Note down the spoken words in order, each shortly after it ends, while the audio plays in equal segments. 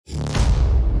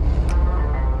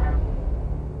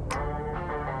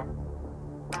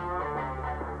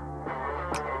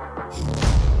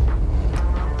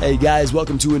Hey guys,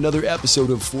 welcome to another episode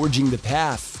of Forging the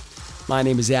Path. My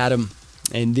name is Adam,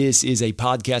 and this is a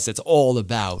podcast that's all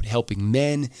about helping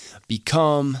men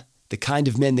become the kind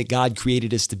of men that God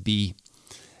created us to be.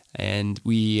 And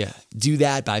we do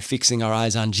that by fixing our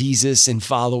eyes on Jesus and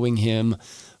following him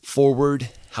forward,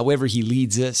 however he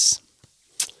leads us.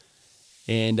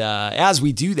 And as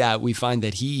we do that, we find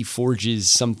that he forges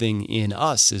something in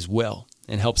us as well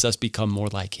and helps us become more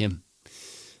like him.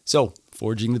 So,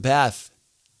 Forging the Path.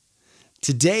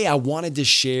 Today, I wanted to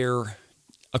share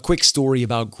a quick story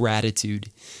about gratitude.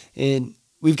 And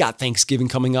we've got Thanksgiving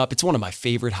coming up. It's one of my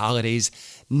favorite holidays,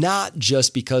 not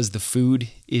just because the food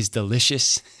is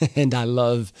delicious and I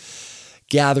love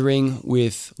gathering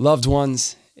with loved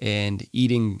ones and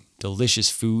eating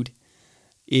delicious food.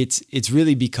 It's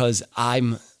really because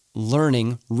I'm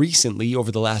learning recently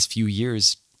over the last few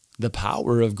years the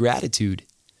power of gratitude,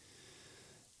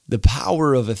 the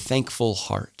power of a thankful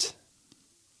heart.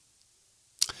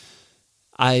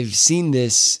 I've seen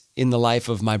this in the life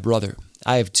of my brother.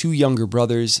 I have two younger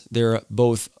brothers. They're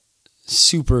both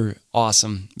super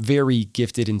awesome, very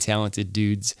gifted and talented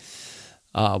dudes.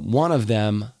 One of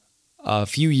them, a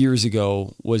few years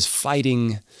ago, was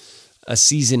fighting a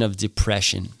season of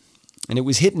depression, and it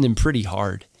was hitting him pretty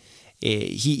hard.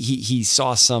 He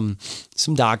saw some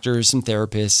doctors, some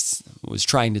therapists, was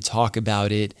trying to talk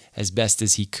about it as best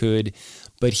as he could,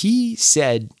 but he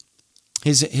said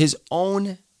his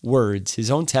own words,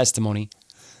 his own testimony,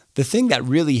 the thing that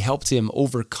really helped him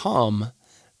overcome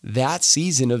that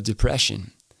season of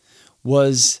depression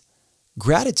was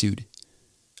gratitude,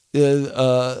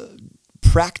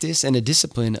 practice and a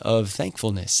discipline of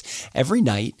thankfulness. Every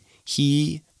night,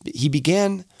 he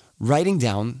began writing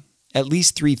down at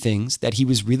least 3 things that he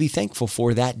was really thankful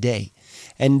for that day.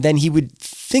 And then he would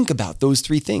think about those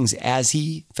 3 things as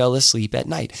he fell asleep at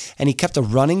night. And he kept a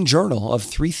running journal of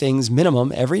 3 things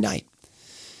minimum every night.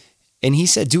 And he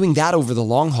said doing that over the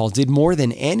long haul did more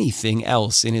than anything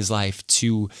else in his life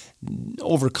to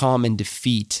overcome and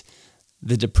defeat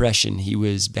the depression he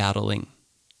was battling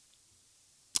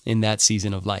in that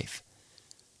season of life.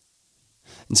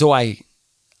 And so I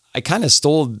kind of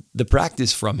stole the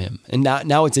practice from him. And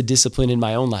now it's a discipline in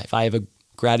my own life. I have a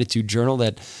gratitude journal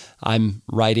that I'm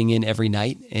writing in every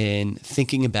night and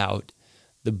thinking about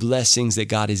the blessings that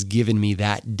God has given me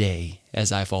that day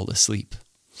as I fall asleep,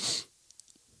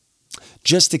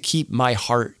 just to keep my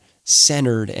heart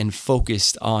centered and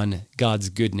focused on God's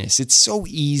goodness. It's so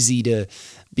easy to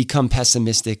become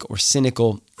pessimistic or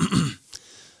cynical,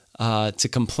 to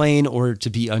complain or to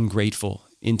be ungrateful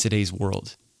in today's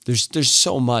world. There's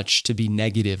so much to be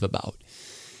negative about.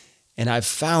 And I've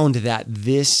found that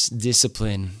this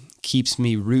discipline keeps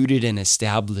me rooted and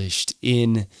established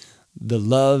in the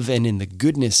love and in the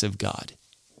goodness of God.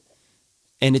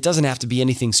 And it doesn't have to be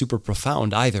anything super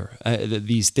profound either.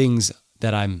 These things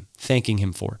that I'm thanking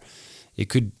him for. It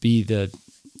could be the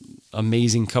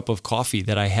amazing cup of coffee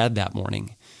that I had that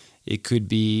morning. It could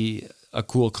be a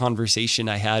cool conversation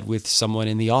I had with someone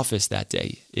in the office that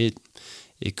day. It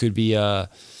could be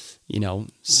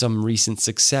some recent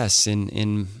success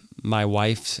in my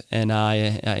wife and I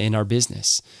in our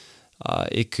business.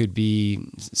 It could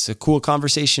be a cool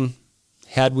conversation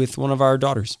had with one of our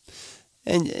daughters.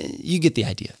 And you get the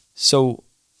idea. So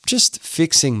just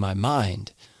fixing my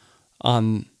mind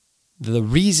on the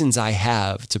reasons I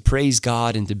have to praise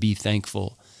God and to be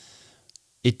thankful,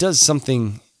 it does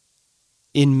something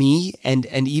in me and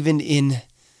even in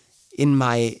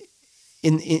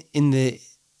the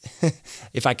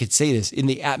if I could say this, in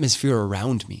the atmosphere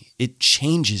around me. It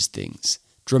changes things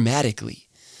dramatically.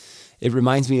 It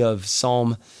reminds me of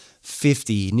Psalm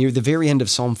 50. Near the very end of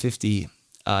Psalm 50,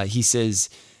 he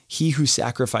says, "He who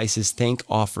sacrifices thank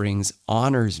offerings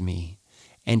honors me,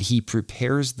 and he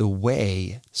prepares the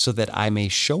way so that I may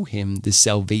show him the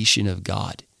salvation of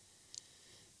God."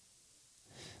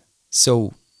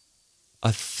 So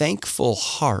a thankful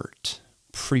heart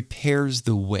prepares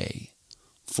the way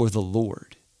for the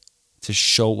Lord to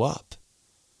show up.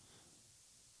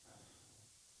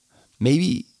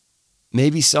 Maybe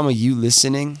some of you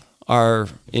listening are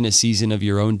in a season of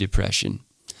your own depression.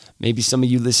 Maybe some of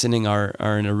you listening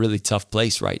are in a really tough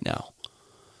place right now.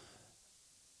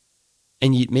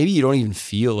 And maybe you don't even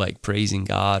feel like praising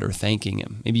God or thanking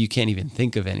him. Maybe you can't even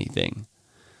think of anything.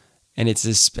 And it's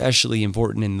especially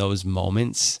important in those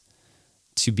moments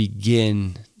to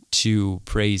begin to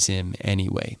praise him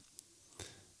anyway.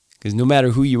 Because no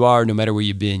matter who you are, no matter where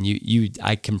you've been,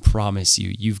 I can promise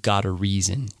you, you've got a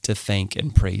reason to thank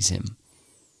and praise him.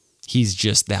 He's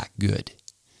just that good.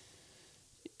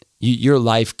 Your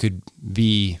life could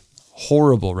be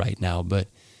horrible right now, but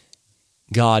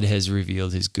God has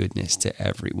revealed his goodness to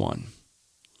everyone.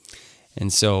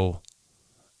 And so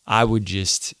I would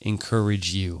just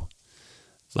encourage you,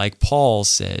 like Paul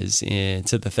says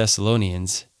to the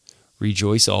Thessalonians,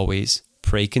 rejoice always,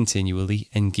 pray continually,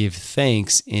 and give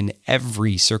thanks in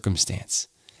every circumstance.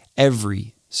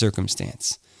 Every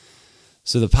circumstance.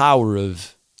 So the power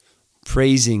of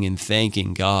praising and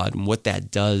thanking God and what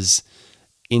that does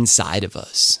inside of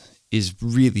us is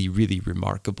really, really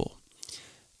remarkable.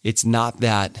 It's not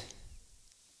that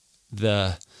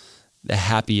the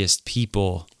happiest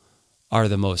people are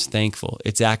the most thankful.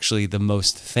 It's actually the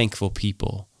most thankful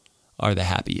people are the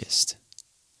happiest.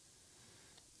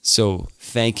 So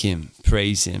thank him,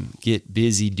 praise him, get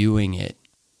busy doing it,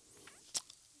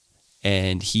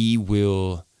 and he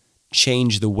will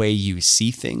change the way you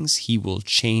see things. He will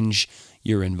change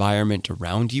your environment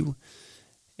around you,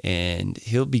 and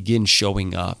he'll begin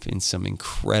showing up in some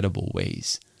incredible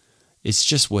ways. It's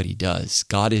just what he does.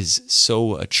 God is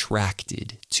so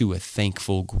attracted to a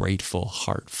thankful, grateful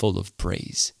heart full of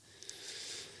praise.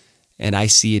 And I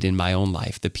see it in my own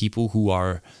life. The people who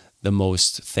are the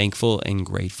most thankful and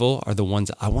grateful are the ones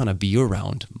I want to be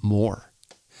around more.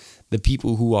 The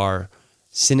people who are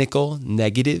cynical,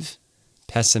 negative,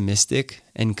 pessimistic,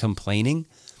 and complaining,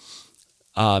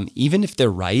 even if they're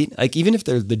right, like even if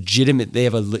they're legitimate,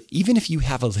 even if you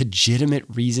have a legitimate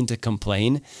reason to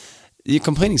complain, your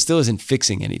complaining still isn't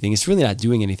fixing anything. It's really not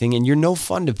doing anything, and you're no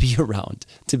fun to be around,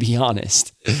 to be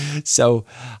honest. So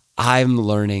I'm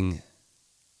learning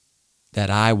that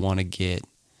I want to get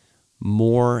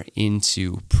more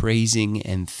into praising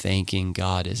and thanking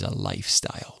God as a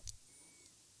lifestyle.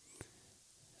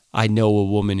 I know a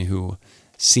woman who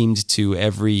seemed to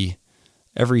every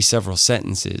several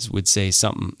sentences would say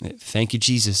something, thank you,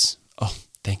 Jesus. Oh,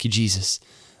 thank you, Jesus.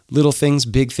 Little things,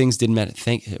 big things didn't matter.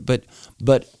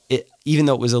 But even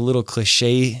though it was a little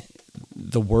cliche,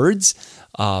 the words,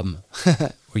 I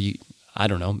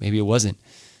don't know, maybe it wasn't.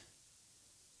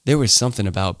 There was something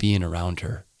about being around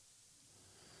her.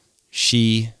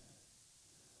 She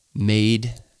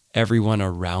made everyone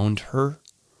around her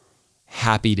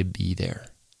happy to be there,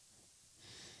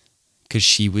 because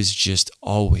she was just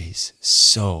always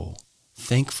so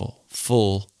thankful,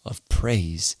 full of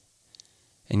praise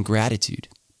and gratitude.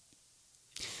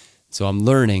 So I'm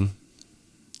learning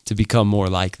to become more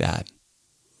like that.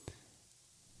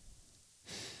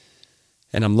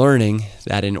 And I'm learning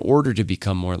that in order to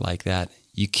become more like that,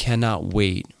 you cannot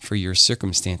wait for your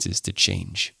circumstances to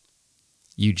change.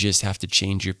 You just have to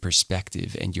change your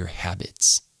perspective and your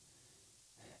habits.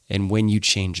 And when you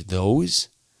change those,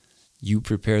 you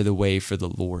prepare the way for the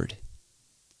Lord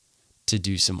to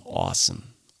do some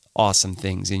awesome, awesome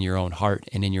things in your own heart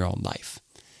and in your own life.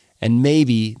 And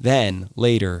maybe then,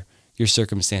 later, your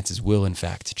circumstances will in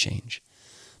fact change.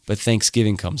 But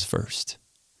thanksgiving comes first.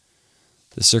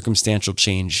 The circumstantial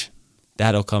change,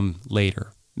 that'll come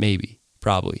later, maybe,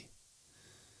 probably.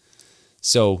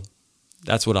 So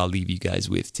that's what I'll leave you guys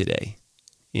with today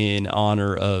in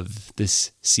honor of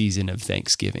this season of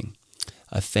Thanksgiving.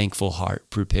 A thankful heart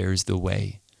prepares the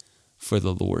way for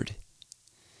the Lord.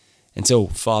 And so,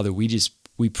 Father,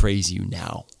 we praise you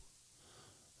now.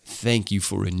 Thank you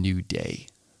for a new day.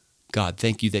 God,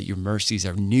 thank you that your mercies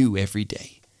are new every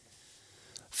day.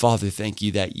 Father, thank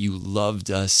you that you loved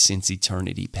us since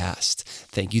eternity past.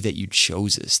 Thank you that you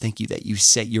chose us. Thank you that you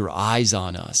set your eyes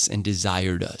on us and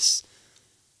desired us.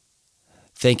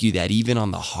 Thank you that even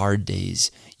on the hard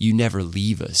days, you never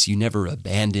leave us. You never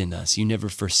abandon us. You never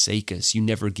forsake us. You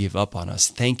never give up on us.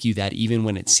 Thank you that even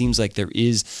when it seems like there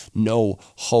is no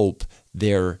hope,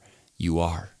 there you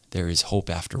are. There is hope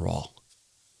after all.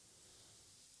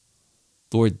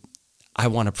 Lord, I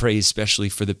want to pray especially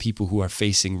for the people who are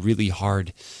facing really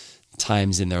hard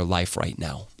times in their life right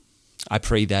now. I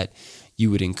pray that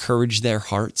you would encourage their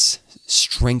hearts,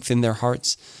 strengthen their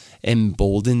hearts,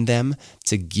 embolden them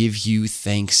to give you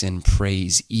thanks and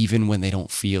praise even when they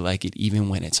don't feel like it, even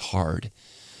when it's hard.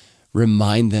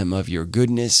 Remind them of your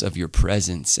goodness, of your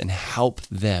presence, and help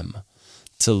them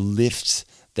to lift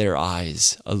their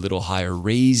eyes a little higher,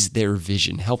 raise their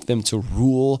vision, help them to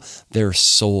rule their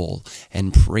soul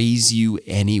and praise you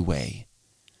anyway,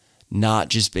 not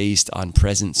just based on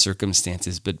present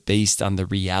circumstances, but based on the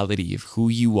reality of who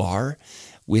you are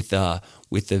with a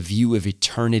view of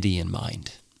eternity in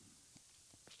mind.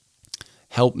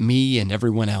 Help me and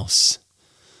everyone else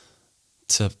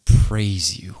to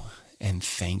praise you and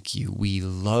thank you. We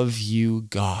love you,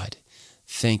 God.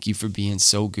 Thank you for being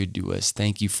so good to us.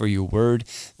 Thank you for your word.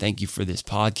 Thank you for this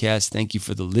podcast. Thank you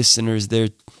for the listeners there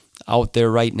out there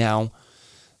right now.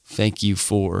 Thank you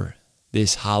for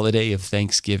this holiday of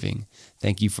Thanksgiving.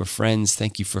 Thank you for friends.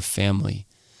 Thank you for family.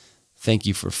 Thank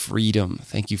you for freedom.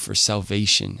 Thank you for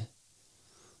salvation.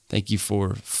 Thank you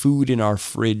for food in our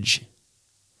fridge.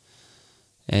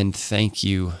 And thank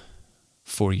you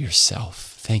for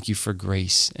yourself. Thank you for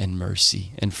grace and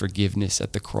mercy and forgiveness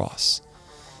at the cross.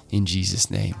 In Jesus'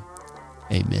 name,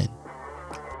 amen.